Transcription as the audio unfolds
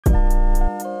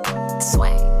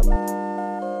Sway.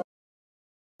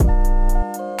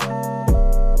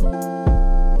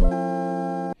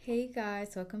 Hey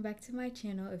guys, welcome back to my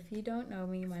channel. If you don't know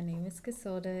me, my name is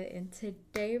Casilda, and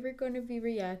today we're going to be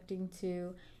reacting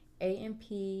to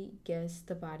A&P Guess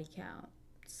the Body Count.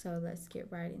 So let's get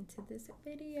right into this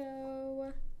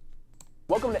video.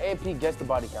 Welcome to A&P Guess the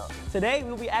Body Count. Today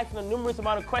we'll be asking a numerous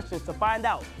amount of questions to find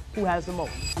out who has the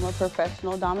most. I'm a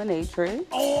professional dominatrix.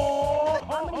 Oh!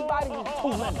 How many bodies is 2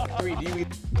 lemons? 3 D.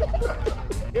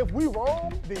 If we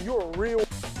wrong, then you're a real.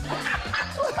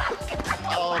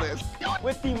 All this.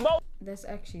 With the most. That's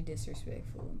actually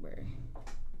disrespectful, bro.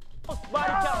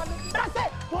 Body count. That's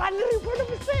it. Well, I literally put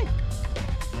number 6.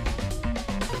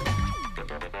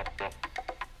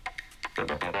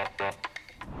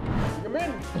 Come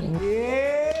in.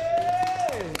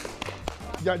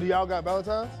 Yeah. Do y'all got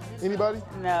Valentine's? Anybody?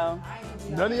 No.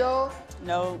 None of y'all?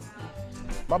 No.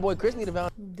 My boy Chris need a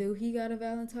Valentine Do he got a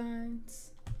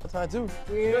Valentine's? too.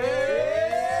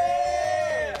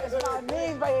 It's my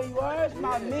means by here, you are. It's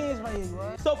my means by here, you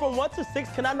are. So from 1 to 6,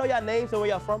 can I know y'all names and where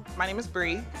y'all from? My name is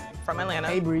Bree, from Atlanta.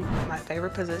 Hey Bree. My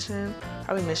favorite position,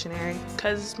 probably missionary,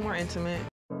 because it's more intimate.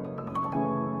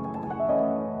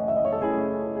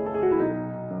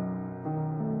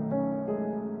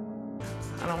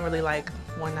 I don't really like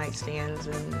one-night stands,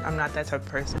 and I'm not that type of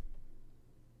person.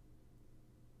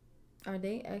 Are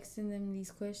they asking them these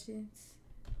questions?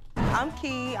 I'm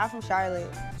Key. I'm from Charlotte.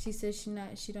 She says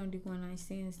she don't do one night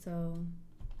stands, so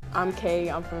I'm Kay.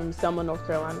 I'm from Selma, North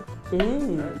Carolina.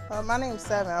 My name's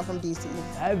Seven. I'm from DC.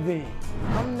 Heavy.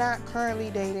 I'm not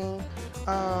currently dating.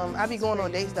 I be going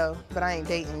on dates though, but I ain't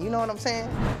dating. You know what I'm saying?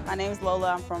 My name's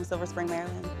Lola. I'm from Silver Spring,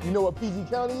 Maryland. You know what PG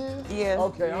County is? Yeah.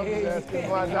 Okay, I'm just asking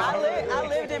why not. I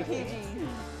lived in PG.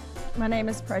 My name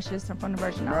is Precious. I'm from the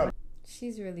Virgin Islands.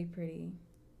 she's really pretty.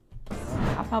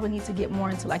 I probably need to get more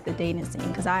into like the dating scene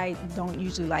because I don't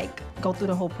usually like go through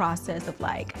the whole process of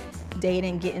like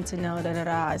dating, getting to know,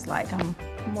 da-da-da. It's like I'm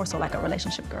more so like a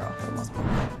relationship girl for the most part.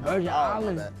 Virgin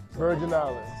Islands. Virgin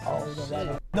Islands. Oh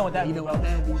shit. No, what that means.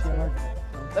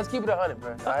 Let's keep it 100,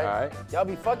 bro. All right? Y'all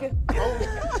be fucking?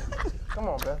 Come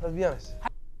on, bro. Let's be honest.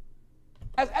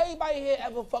 Has anybody here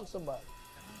ever fucked somebody?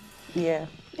 Yeah.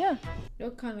 Yeah.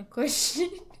 What kind of question?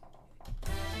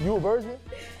 You a virgin?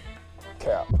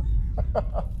 Cap.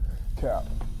 Cap.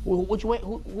 What you wait?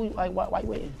 Who like, why you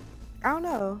waiting? I don't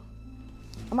know.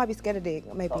 I might be scared of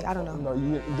dick, maybe. I don't know. No,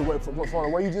 the way from the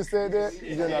way you just said that,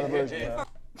 you're not a virgin.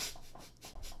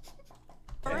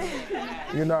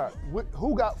 You're not.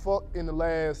 Who got fucked in the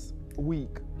last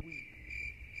week?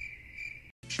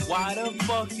 Why the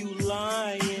fuck you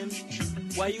lying?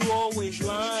 Why you always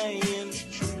lying?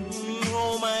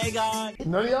 Oh my God.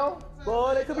 None of y'all?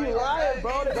 Bro, they could be lying,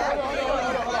 bro.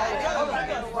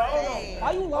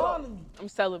 Why you lying to me? I'm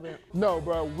celibate. No,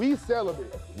 bro. We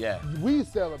celibate. Yeah. We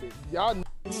celibate. Y'all.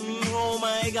 Oh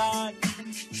my God.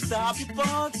 Stop your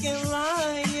fucking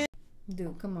lying.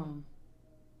 Dude, come on.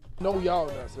 No, y'all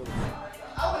not celibate.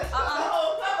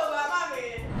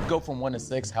 Go from 1 to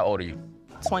 6. How old are you?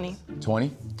 20.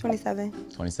 20? 27.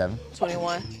 27?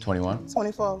 21. 21?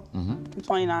 24. I'm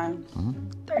 29.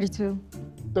 32.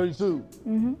 32.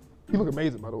 You look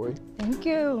amazing, by the way. Thank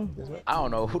you. I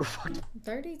don't know who the fuck.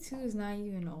 32 is not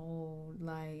even old.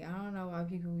 Like, I don't know why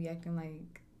people be acting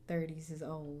like 30s is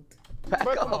old.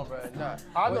 But come on, bro. Nah.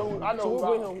 I know.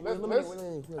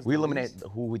 We eliminate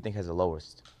who we think has the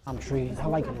lowest. I'm treated. I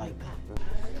like him like that.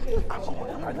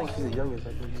 I think he's the youngest.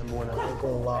 I think number 1.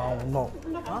 I think. No.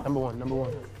 Number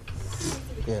one.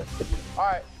 Yeah. All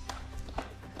right.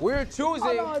 We're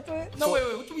choosing. No, wait.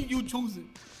 What do you mean you choosing?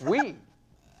 We.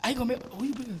 I ain't gonna make. Who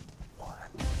you picking?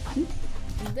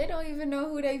 They don't even know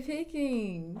who they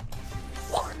picking.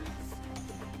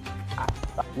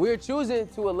 We're choosing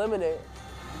to eliminate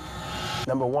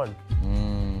number 1.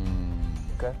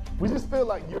 Okay. We just feel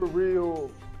like you're real.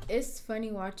 It's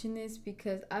funny watching this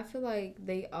because I feel like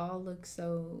they all look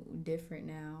so different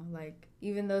now. Like,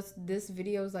 even though this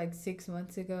video was like 6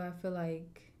 months ago, I feel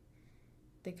like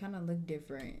they kind of look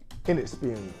different.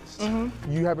 Inexperienced.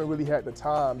 You haven't really had the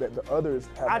time that the others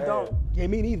have I had. don't. Yeah,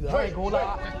 me neither. I ain't gonna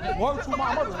lie. Word to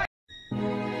my mother.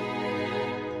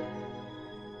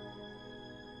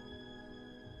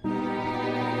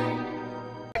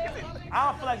 I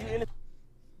don't feel like you're in it.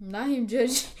 Not him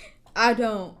judging. I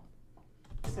don't.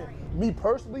 Me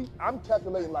personally, I'm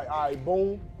calculating like, all right,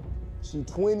 boom, she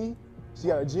 20, she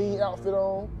got a jean outfit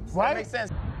on. Right? That makes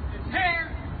sense. His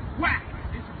hair, whack.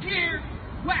 His gear,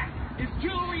 whack. His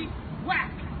jewelry,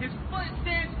 whack. His foot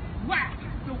stance, whack.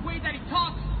 The way that he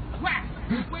talks, whack.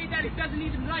 The way that it doesn't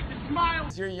even like to smile.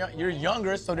 You're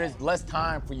younger, so there's less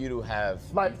time for you to have.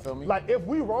 Like, you feel me? like if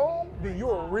we wrong, then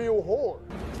you're a real whore.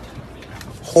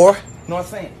 Whore? Know what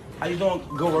I'm saying? How you doing?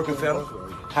 Good working, fella.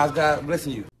 How's God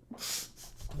blessing you?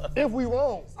 If we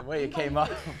wrong. The way it came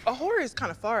out. A whore is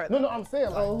kind of far. No, I'm saying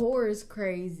like. A whore is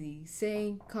crazy.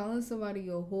 Calling somebody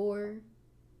a whore.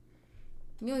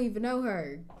 You don't even know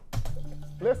her.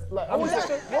 Let's like. No.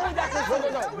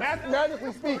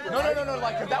 Mathematically speaking. No.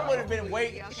 Like, cause that would have been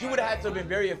way. She would have had to have been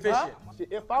very efficient.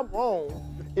 If I'm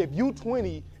wrong, if you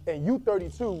 20 and you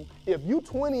 32, if you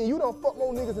 20 and you don't fuck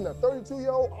more niggas than a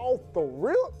 32-year-old off the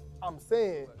rip, I'm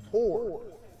saying whore.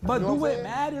 But do it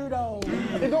matter though?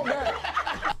 It don't matter.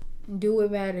 Do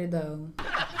it matter though.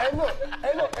 Hey look,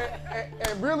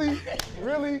 and really,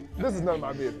 this is none of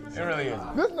my business. It really is.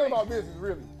 This is none of my business,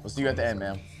 really. We'll see you at the end,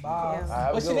 ma'am. Bye.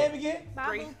 What's your name again?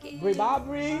 Bye. Bree. Bye,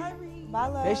 Bree. Bye,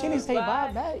 love. Hey, she needs to say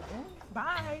bye back.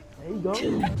 Bye. There you go.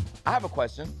 I have a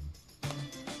question.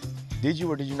 Did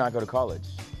you or did you not go to college?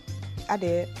 I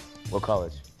did. What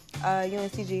college?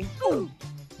 UNCG.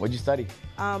 What'd you study?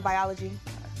 Biology.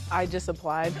 I just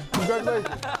applied.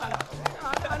 Congratulations.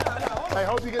 Hey,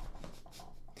 hope you get.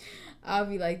 I'll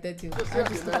be like that too.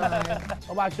 What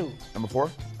about you? Number 4?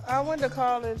 I went to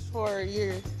college for a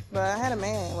year, but I had a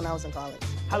man when I was in college.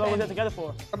 How long was that together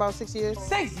for? About 6 years.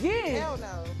 6 years? Hell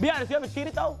no. Be honest, you ever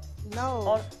cheated though?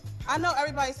 No. I know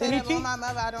everybody said Did he that, but cheat? my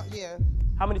mother, I don't, yeah.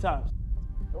 How many times?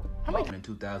 How many? In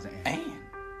 2000. And?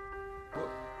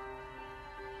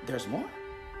 There's more?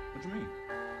 What you mean?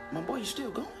 My boy, you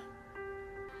still going?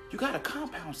 You got a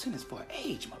compound sentence for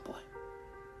age, my boy.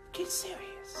 Get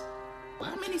serious. Well,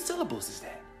 how many syllables is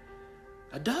that?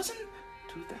 A dozen?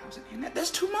 2,000? And that's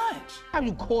too much. How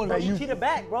you calling me? You cheated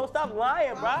back, bro. Stop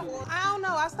lying, bro. I don't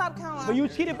know. I stopped counting. But you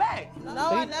cheated back.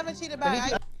 No, I never cheated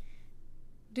back.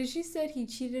 Did she said he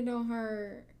cheated on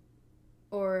her,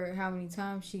 or how many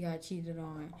times she got cheated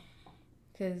on?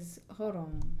 Cause hold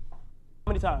on.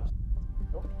 How many times?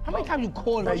 How many times you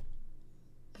calling me?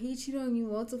 He cheated on you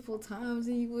multiple times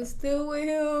and you was still with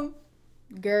him?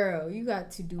 Girl, you got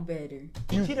to do better.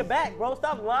 You cheated back, bro.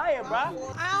 Stop lying, bro.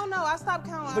 I don't know. I stopped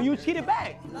counting. But you cheated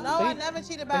back. No, I never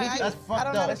cheated back. That's I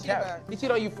don't never cheat cap. back. He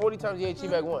cheated on you 40 times, you ain't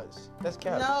cheat back once. That's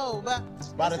cap. No, but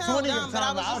by the 20th dumb,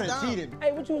 time I would have cheated.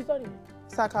 Hey, what you was studying?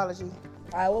 Psychology.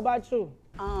 All right, what about you?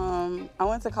 I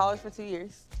went to college for 2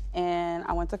 years, and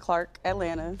I went to Clark,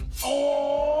 Atlanta.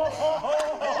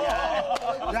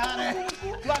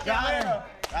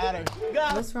 Got it.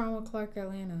 What's wrong with Clark,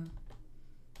 Atlanta?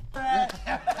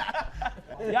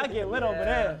 Y'all get lit over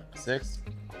there. 6?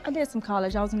 I did some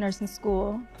college. I was in nursing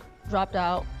school, dropped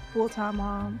out, full-time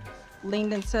mom,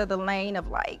 leaned into the lane of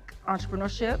like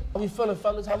entrepreneurship. How we feeling,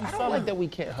 fellas? How we feeling? I don't like that we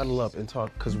can't huddle up and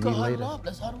talk because we later.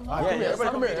 Let's huddle up. All right, everybody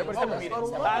come here. Everybody come here.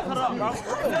 Huddle up, bro.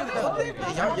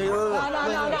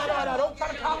 No, don't try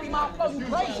to copy my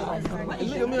fucking crazy.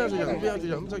 Let me answer you.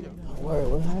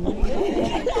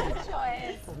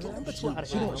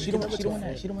 She the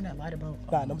one that lied about.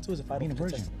 Nah, number 2 is a fight. Being a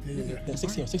virgin. Yeah.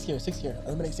 6 years.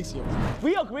 Eliminate 6 years.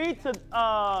 We agreed to,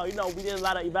 we did a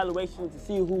lot of evaluations to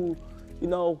see who,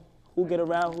 who get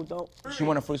around, who don't. She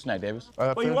want a fruit snack, Davis.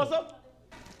 You want some?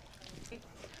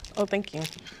 Oh, thank you. All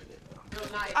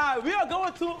right, we are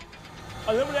going to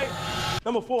eliminate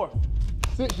number 4.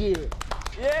 6 years.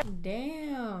 Yeah.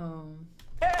 Damn.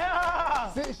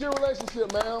 Yeah. 6-year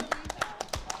relationship, ma'am.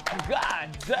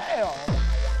 God damn.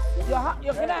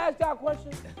 Yo, can I ask y'all a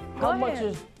question? How much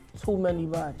is too many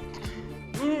bodies?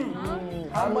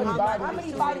 How many bodies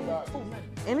is too many?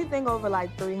 Anything over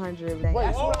like 300. Wait,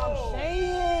 that's what I'm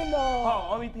saying, though.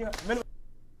 Only 300.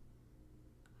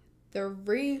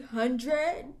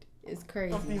 300 is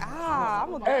crazy.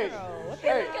 I'm a girl.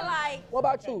 Hey, what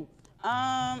about you?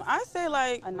 I say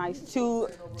like a nice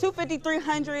 250,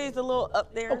 300 is a little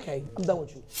up there. Okay, I'm done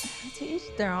with you. To each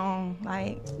their own.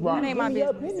 Like, Right. that ain't my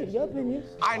business. Your opinion.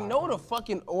 I know the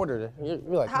fucking order. You're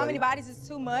like, How many bodies is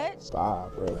too much?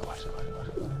 Stop, bro.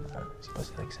 She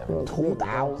supposed to like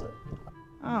 2,000.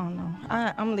 I don't know.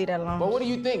 I'm gonna leave that alone. But what do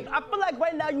you think? I feel like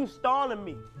right now you stalling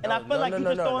me. And I feel like you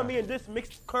just throwing me in this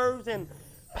mixed curves and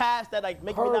paths that like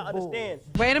make me not understand.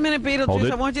 Wait a minute,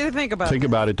 Beetlejuice. I want you to think about it. Think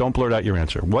about it. Don't blurt out your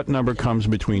answer. What number comes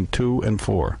between 2 and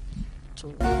 4?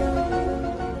 2.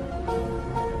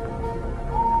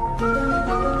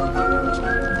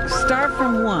 Start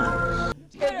from 1.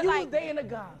 If you was dating a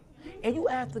guy and you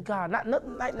asked the guy, not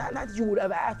that you would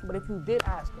ever ask him, but if you did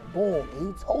ask him, boom, and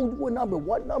he told you a number,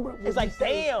 what number? It's like,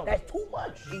 damn, that's too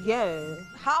much. Yeah.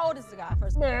 How old is the guy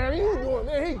first? Man, he doing,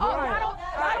 man, he I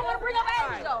don't want to bring up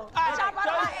age though.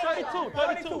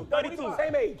 32.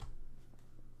 Same age.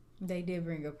 They did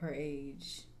bring up her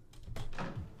age.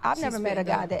 I've never met a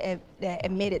guy that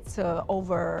admitted to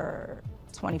over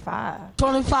 25.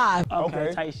 25.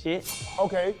 Okay, tight shit.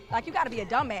 Okay. Like, you gotta be a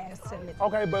dumbass to admit.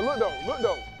 Okay, but look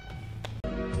though.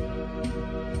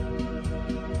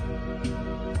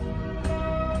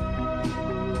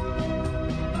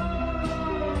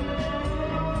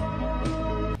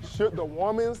 Should the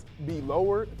woman's be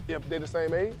lower if they're the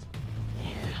same age?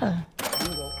 Yeah.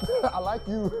 I like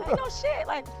you. Ain't no shit,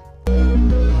 like.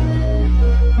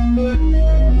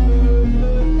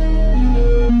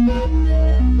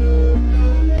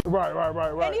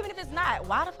 Right. And even if it's not,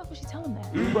 why the fuck would she tell him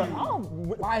that? But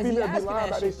why is he females be asking lying that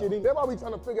about shit, this shit. That's why we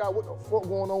trying to figure out what the fuck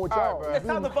going on with y'all. It's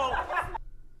time to vote.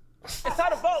 It's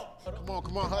time to vote.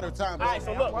 Come on, huddle time, bro. All right,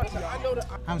 so look, I know that.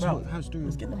 How's Stu?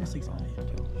 Let's get number 6 on here.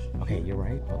 Okay, you're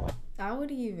right, but like. I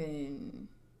would even,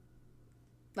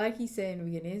 like he said in the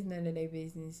beginning, it's none of their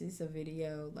business. It's a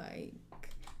video. Like,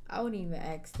 I wouldn't even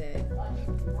ask that.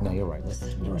 No, you're right.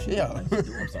 Yeah. I'm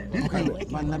sorry. Okay,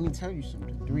 but let me tell you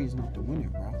something. 3 is not the winner,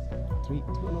 bro. 3?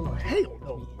 No, hell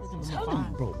no. I'm telling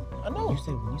you, bro. I know. When you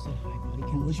said high body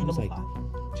count, she was like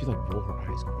roll her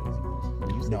eyes crazy.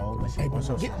 When you said, No, hey,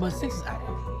 but 6 is out.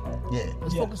 Yeah.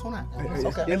 Let's focus on that.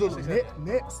 Okay. Look,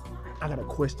 next, I got a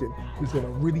question. It's gonna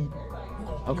really.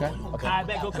 Okay. I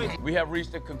bet go crazy. We have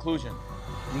reached a conclusion.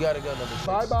 You gotta go number 6.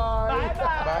 Bye.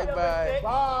 Bye.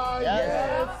 Bye.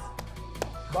 Yes.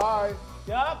 Bye.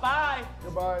 Yeah, bye.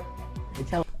 Goodbye.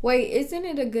 Wait, isn't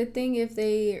it a good thing if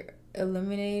they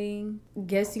eliminating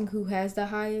guessing who has the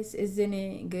highest? Isn't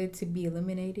it good to be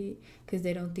eliminated because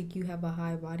they don't think you have a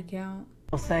high body count?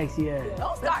 Sexy ass.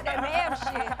 Don't start that man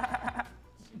shit.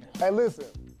 Hey, listen.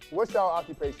 What's y'all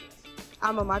occupations?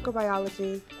 I'm a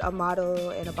microbiologist, a model,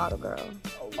 and a bottle girl.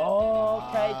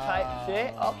 Okay, type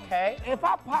shit. Okay. If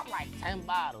I pop like 10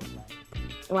 bottles,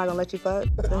 Am I gonna let you fuck?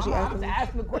 Don't you ask I'm me?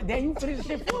 asking the question. Damn, you finish the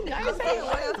shit for me. I ain't saying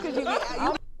What else could you be?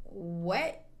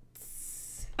 What?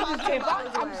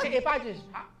 If I just.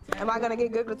 Am I gonna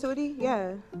get good gratuity?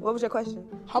 Yeah. What was your question?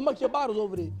 How much your bottles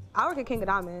over there? I work at King of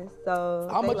Diamonds, so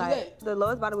How they much is like, that? The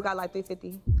lowest bottle we got like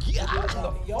 $350.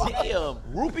 Damn,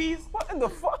 rupees? What in the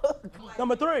fuck?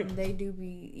 Number 3. They do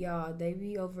be, y'all, they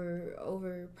be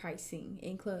overpricing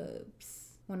in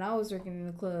clubs. When I was working in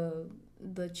a club,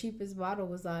 the cheapest bottle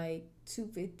was like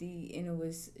 $250 and it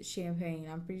was champagne.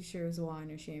 I'm pretty sure it was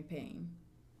wine or champagne.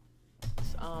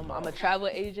 I'm a travel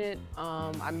agent.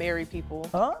 I marry people.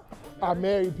 Huh? I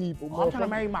marry people. Oh, I'm trying to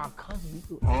marry my cousin.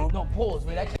 No, pause,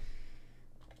 man. That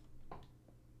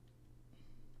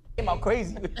came out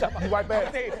crazy. You right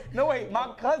back. No, wait,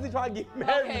 my cousin trying to get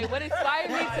married. Okay, what inspired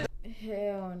me to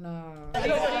Hell no.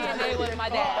 DNA was my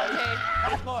dad, okay?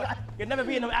 Of course. You'll never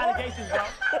be in them allegations, bro.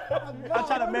 I'm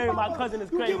trying to marry my cousin.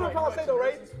 It's crazy. You don't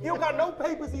got no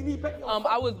papers. You need papers.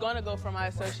 I was gonna go for my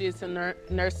associates in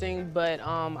nursing, but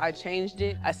I changed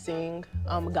it. I sing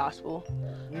gospel.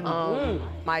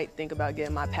 Might think about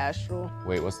getting my pastoral.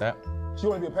 Wait, what's that? She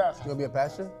want to be a pastor. You want to be a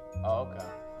pastor? Oh, okay.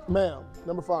 Ma'am,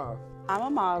 number 5. I'm a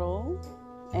model,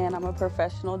 and I'm a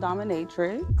professional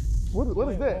dominatrix. What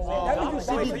is that?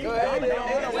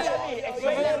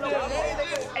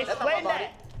 Explain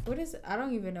that. What is, I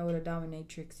don't even know what a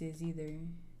dominatrix is either.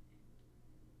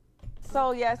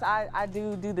 So yes, I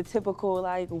do the typical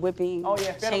like whipping,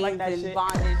 chains like that and shit.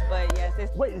 bondage, but yes,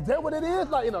 it's Wait, is that what it is?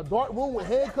 Like in a dark room with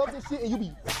handcuffs and shit, and you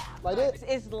be like that?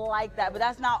 it's like that, but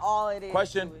that's not all it is.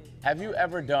 Question, have you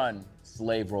ever done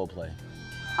slave role play?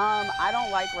 I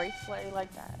don't like race play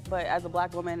like that, but as a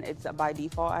black woman, it's by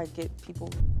default. I get people.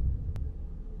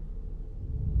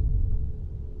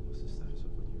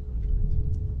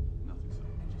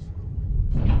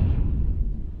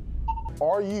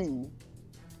 Are you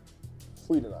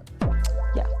free tonight?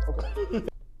 Yeah. Okay.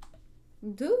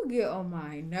 Do get on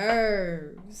my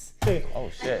nerves. Oh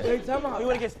shit. Hey, tell me, you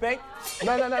wanna get spanked?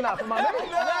 No. For my name.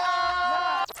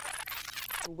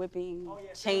 Whipping,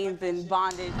 chains and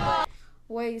bondage. But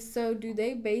Wait, so do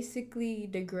they basically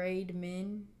degrade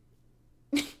men?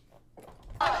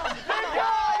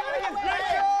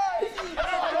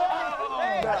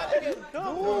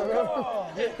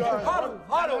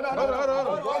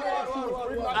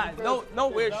 No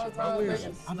weird shit. I feel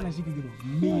like she could get a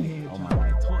mean head job.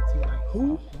 Like, talk to you like,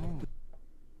 who?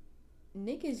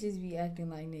 Niggas just be acting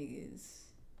like niggas.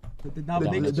 The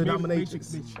dominatrix.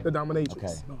 The dominatrix.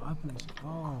 Okay. Bro, I feel like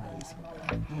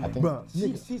I think Bro,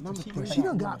 she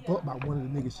done got fucked by one of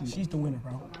the niggas. she's the winner,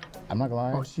 bro. I'm not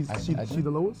gonna lie. Oh, she's the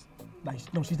lowest? Like,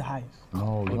 no, she's the highest.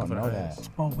 No, you don't know that.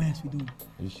 Oh, yes, we do.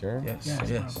 Are you sure? Yes.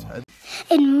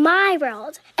 In my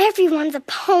world, everyone's a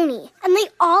pony, and they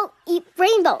all eat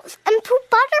rainbows and poop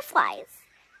butterflies.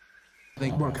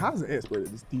 Bro, Kai's an expert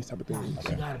at these type of things.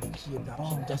 She gotta be.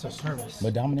 That's a service.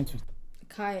 But dominate you.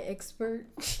 Kai expert.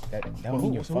 That don't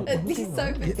mean you're fucking. These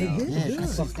type of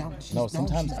things. No,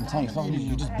 sometimes I'm telling you, sometimes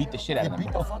you just beat the shit out of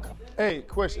them. Hey,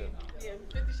 question. Yeah,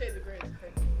 50 Shades of Grey.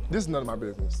 This is none of my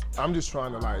business. I'm just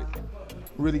trying to like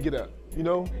really get up, you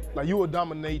know? Like you a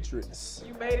dominatrix.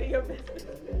 You made it your business.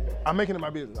 I'm making it my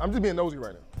business. I'm just being nosy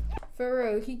right now. For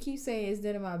real, he keeps saying it's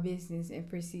none of my business and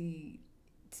proceed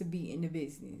to be in the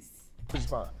business. Which is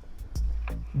fine.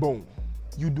 Boom.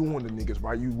 You doing the niggas,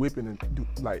 right? You whipping and do,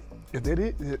 like, is that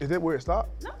it? Is that where it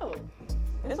stopped? No.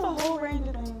 It's a whole range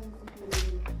of things.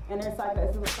 And there's like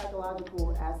a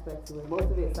psychological aspect to it. Most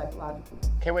of it is psychological.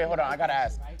 Okay, wait, hold on. I gotta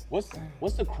ask. What's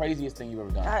the craziest thing you've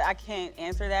ever done? I can't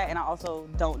answer that, and I also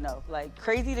don't know. Like,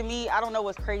 crazy to me, I don't know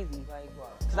what's crazy. Like,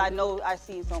 because I know I've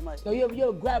seen so much. So you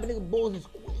ever grab a nigga balls and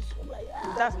squeeze like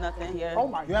that? That's nothing, yeah. Oh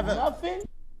my God. Nothing?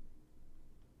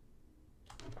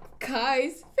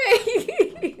 Kai's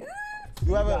face.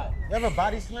 You ever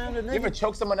body slammed a nigga? You ever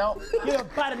choke someone out? You ever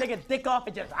bite a nigga dick off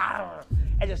and just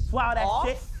swallow that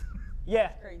shit? Yeah.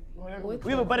 Crazy.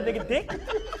 We ever bite a nigga dick?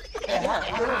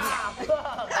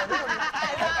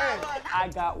 I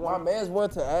got one. My man's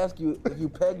want to ask you if you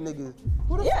peg niggas.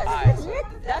 Yes.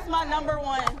 That's my number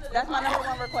one. That's my number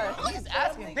one request. He's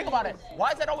asking. Think about it.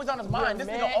 Why is that always on his mind? This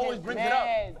nigga always brings it up.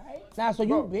 Nah, so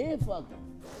you been fucking.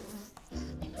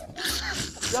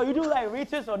 Yo, you do like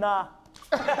reaches or nah?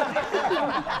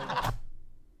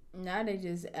 Now they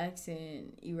just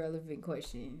asking irrelevant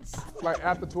questions. Like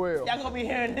after 12. Y'all gonna be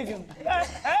hearing niggas.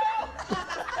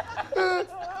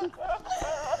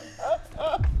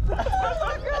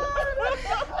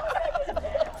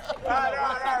 All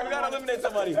right, we gotta eliminate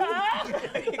somebody.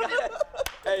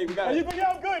 Hey, we gotta. You think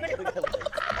I'm good, nigga?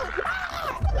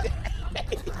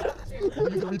 Bro,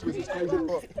 this shit in speed is kind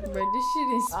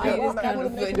of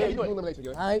funny.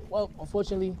 Alright, well,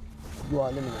 unfortunately, you are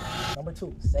eliminated. Number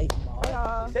 2, safety my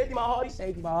heart. Safety my heart.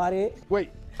 Safety my heart.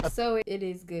 Wait. So it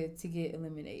is good to get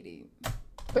eliminated. I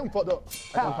think we fucked up.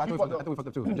 I think we fucked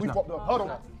up too. We fucked up. Hold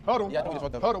on. Yeah, I think we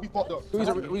fucked up. Hold on, we fucked up.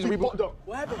 We fucked up.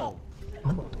 What happened?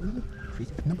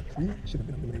 Number 3 should have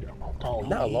been eliminated. Oh,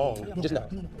 not long. Just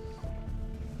not.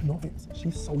 No offense.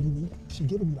 She's so unique. She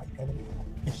giving me like anime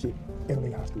and shit.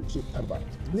 Anime high school shit. Type of vibe.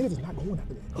 Niggas is not going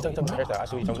after that. He's talking about hairstyle. I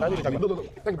see what you're talking about.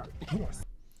 Look. Think about it.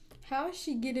 How is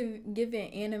she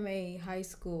giving anime high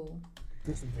school?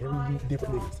 It's very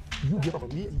different niggas. You give up on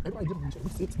me, everybody different from each other. We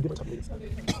 6 different type of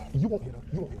niggas. You won't hit her,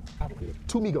 you won't hit her. I won't hit her.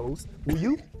 2 Migos. Will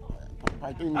you?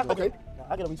 Okay.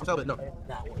 I gotta reach out, no.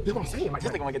 That's what I'm saying. Like,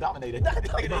 This nigga gonna get dominated.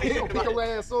 he'll pick your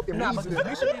ass up and Nah, leave but you the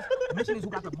there. mission is who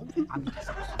got the most. I mean,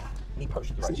 me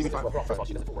personally. Right, first of all,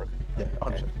 she doesn't work. Yeah,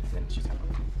 100%. Then she's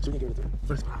So we can give it to her.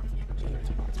 First 5.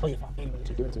 Oh, yeah, fine.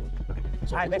 Give it to her.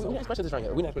 All right, next question is right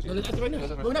here. We next question. Let's ask it right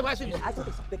now. We're not actually just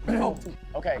asking something.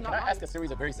 Okay, can I ask a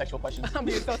series of very sexual questions? I'm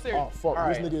being so serious. Oh, fuck. All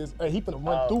This right. nigga is, hey, he finna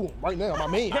run through him right now, my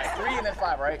man. All right, 3 and then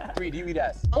 5, right? 3, do you read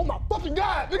ass? Oh my fucking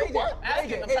God, nigga, what? Ask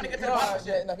it, I'm trying to get to the bottom of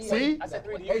shit. See? I said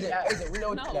 3, do you read ass? We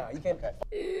know nah, you can't.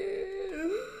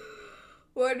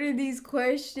 What are these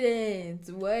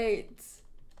questions? Wait.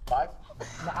 5?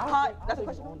 That's a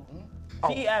question.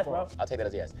 She asked, bro. I'll take that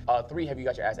as a yes. 3, have you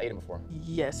got your ass eaten before?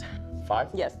 Yes. 5?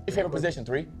 Yes. Your favorite position?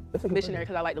 3? Missionary,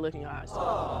 because I like to look in your eyes.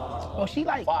 Oh, she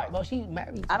like, 5. well, she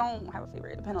married. I don't have a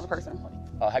favorite. It depends on the person.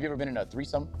 Have you ever been in a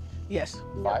threesome? Yes.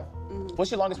 5? What's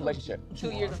your longest relationship?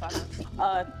 2 years and 5 months.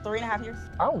 3.5 years.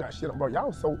 I don't got shit on, bro.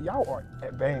 Y'all are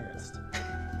advanced.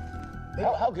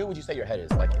 How good would you say your head is?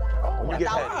 Like, when you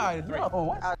get head? 3.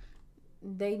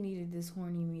 They needed this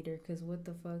horny meter because what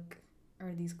the fuck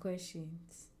are these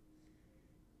questions?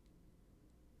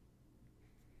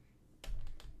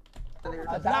 Nah,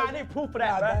 I need proof for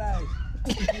that, bro.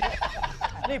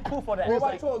 I need proof for that. What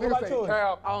about yours?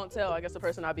 I won't tell. I guess the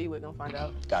person I be with gonna find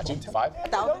out. Got you. 5?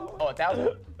 1,000. Oh,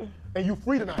 1,000? And you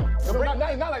free tonight.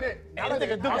 Not like that. Hey, this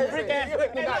nigga do freak ass.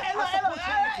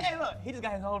 Hey, look. He just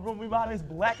got his own room. We bought his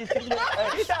black and shit. He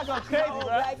trying to go crazy,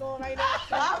 bro.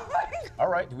 All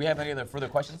right, do we have any other further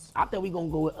questions? I think we gonna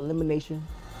go with elimination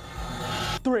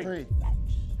 3.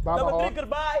 Bye, Number 3, bye.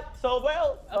 goodbye. So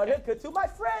well. Oh, that's good to my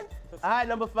friend. All right,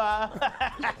 number 5. You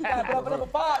gotta put up number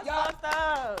 5,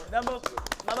 y'all. Number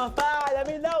 5. Let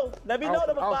me know. Let me know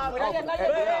number 5.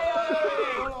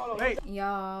 Wait.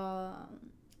 Y'all,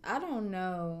 I don't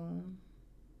know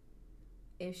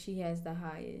if she has the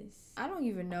highest. I don't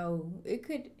even know. It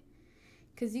could,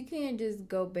 because you can't just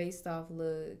go based off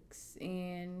looks.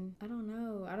 And I don't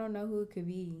know. I don't know who it could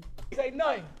be. Say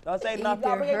nothing. Don't say nothing.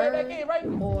 Either Bring it right back her in, right?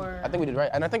 or... I think we did right,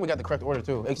 and I think we got the correct order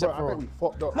too, except Bro, I for. think we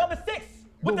fucked up. Number 6.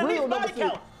 With the real least number body 6.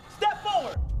 count. Step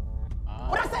forward.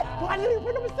 What I said? Why did you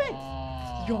put number 6?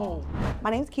 Yo. My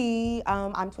name's Key.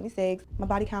 I'm 26. My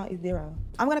body count is 0.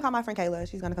 I'm gonna call my friend Kayla.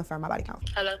 She's gonna confirm my body count.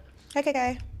 Hello. Hey,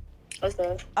 KK. What's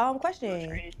up?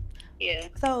 Question. Yeah.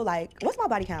 So, like, what's my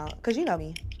body count? Cause you know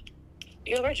me.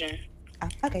 You're a virgin.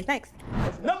 Okay, thanks.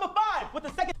 Number 5 with the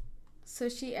second. So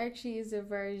she actually is a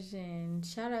virgin.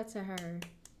 Shout out to her.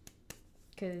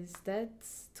 Cause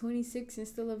that's 26 and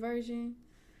still a virgin.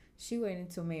 She waited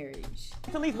until marriage.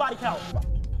 To least body count.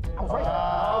 I was right. Okay,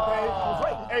 I was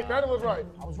right. Hey, Brandon was right.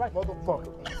 I was right,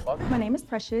 motherfucker. My name is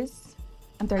Precious.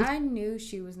 I'm 30. I knew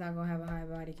she was not gonna have a high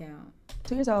body count.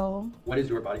 2 years old. What is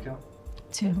your body count?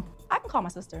 2. I can call my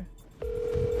sister.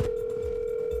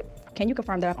 Can you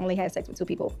confirm that I've only had sex with 2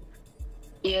 people?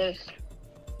 Yes.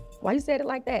 Why you said it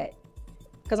like that?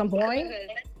 Because I'm boring?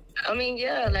 I mean,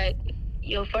 yeah, like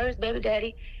your first baby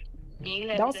daddy. You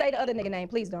had Don't say the other nigga name,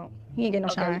 please don't. He ain't getting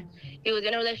no shine. He was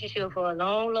in a relationship for a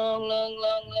long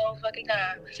fucking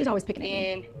time. She's always picking at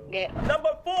me. Yeah. Number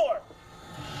 4.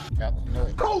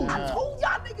 Cool. I told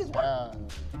y'all niggas what.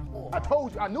 I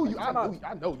told you. I knew you. I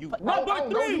know you. Number I don't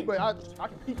know 3. you, but I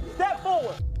can peek. Step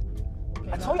forward.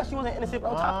 I told you she wasn't innocent,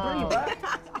 bro. Top 3,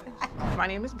 bro. My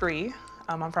name is Bree.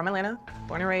 I'm from Atlanta,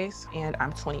 born and raised, and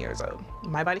I'm 20 years old.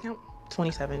 My body count,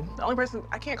 27. The only person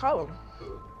I can't call him.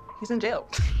 He's in jail.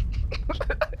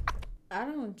 I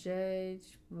don't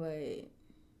judge, but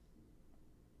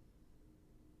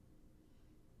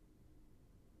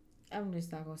I'm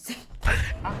just not gonna say.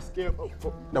 I'm scared.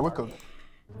 No, we're cool.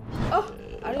 Oh,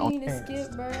 I didn't mean to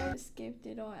skip, bro. I skipped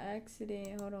it on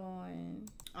accident. Hold on.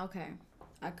 Okay,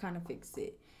 I kind of fixed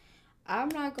it. I'm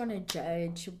not gonna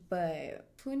judge, but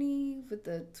 20 with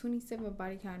the 27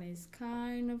 body count is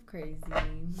kind of crazy.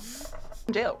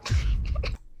 Jail.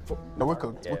 No, we're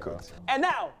cooked. We're cooked. And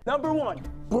now, number 1.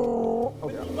 Oh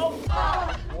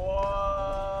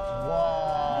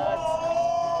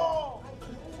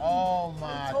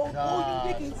my God.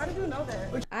 How did you know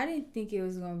that? I didn't think it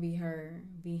was gonna be her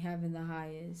having the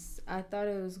highest. I thought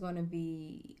it was gonna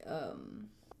be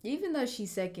even though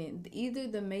she's second, either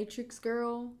the Matrix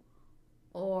girl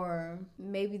or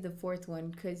maybe the 4th one,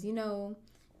 because you know,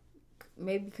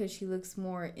 maybe because she looks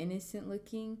more innocent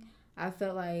looking, I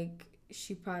felt like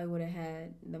she probably would have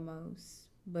had the most,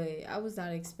 but I was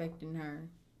not expecting her.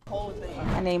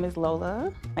 My name is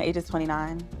Lola. My age is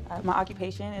 29. My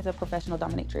occupation is a professional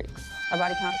dominatrix. My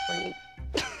body count is 48.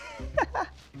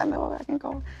 I know I can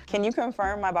go. Can you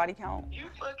confirm my body count? You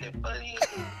fucking funny.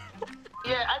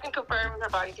 Yeah, I can confirm her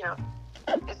body count.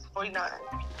 It's 49.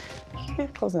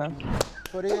 Close enough.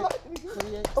 48.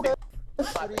 Okay.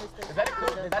 Does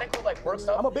that include like work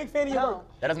stuff? I'm a big fan of your work.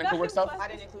 That doesn't include work stuff? I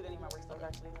didn't include any of my work stuff,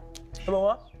 actually. Number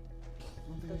what?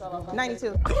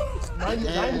 92.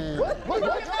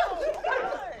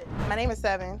 My name is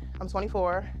Seven. I'm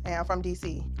 24, and I'm from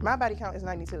DC. My body count is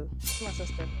 92. It's my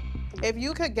sister. If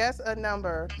you could guess a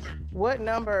number, what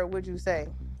number would you say?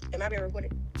 Am I being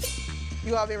recorded?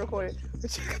 You all being recorded.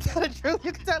 But you can tell the truth.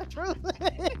 You can tell the truth.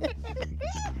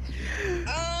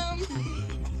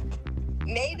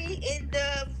 Maybe in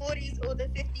the 40s or the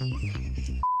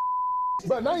 50s.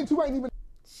 But 92 ain't even.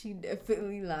 She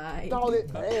definitely lied. All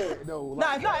that bad though.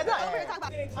 Nah, it's not.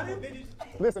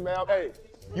 Listen, man. Hey,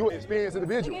 you an experienced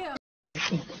individual. Yeah.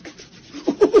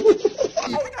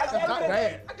 That's not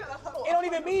bad. It don't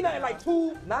even mean nothing. Like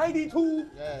 292.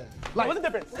 Yeah. Like, what's the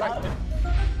difference? Like,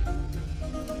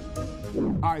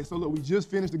 all right, so look, we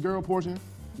just finished the girl portion.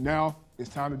 Now it's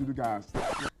time to do the guys.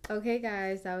 Okay,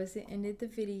 guys, that was the end of the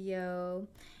video.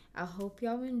 I hope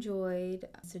y'all enjoyed.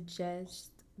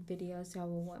 Suggest videos y'all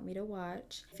will want me to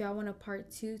watch. If y'all want a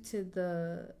part 2 to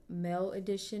the male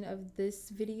edition of this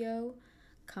video,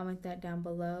 comment that down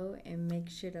below and make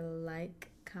sure to like,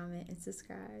 comment, and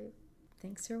subscribe.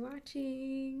 Thanks for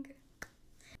watching.